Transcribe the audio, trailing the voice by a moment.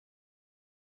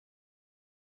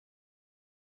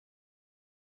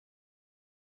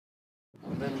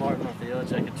Martin with the Yellow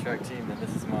Jacket track team, and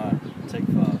this is my Take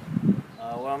 5.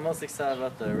 What I'm most excited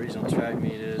about the regional track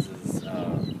meet is just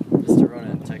to run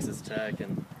at Texas Tech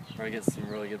and try to get some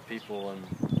really good people, and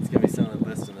it's going to be some of the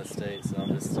best in the state, so I'm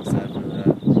just excited for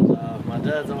that. My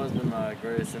dad's always been my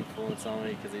greatest influence on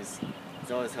me because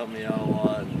he's always helped me out a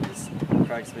lot and just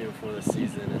practiced me before the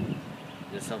season and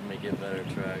just helped me get better at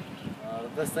track. The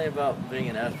best thing about being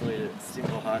an athlete at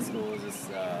Steamboat High School is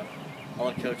just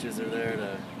all the coaches are there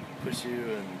to push you,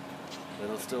 and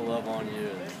they'll still love on you,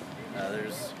 and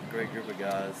there's a great group of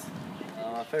guys.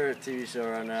 My favorite TV show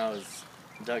right now is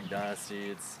Duck Dynasty.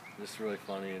 It's just really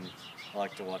funny, and I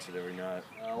like to watch it every night.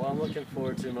 What I'm looking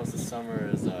forward to most of the summer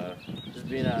is just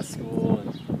being out of school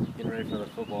and getting ready for the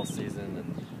football season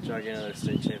and try to get another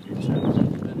state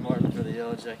championship. Ben Martin for the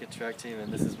Yellow Jacket track team,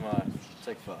 and this is my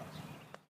Take 5.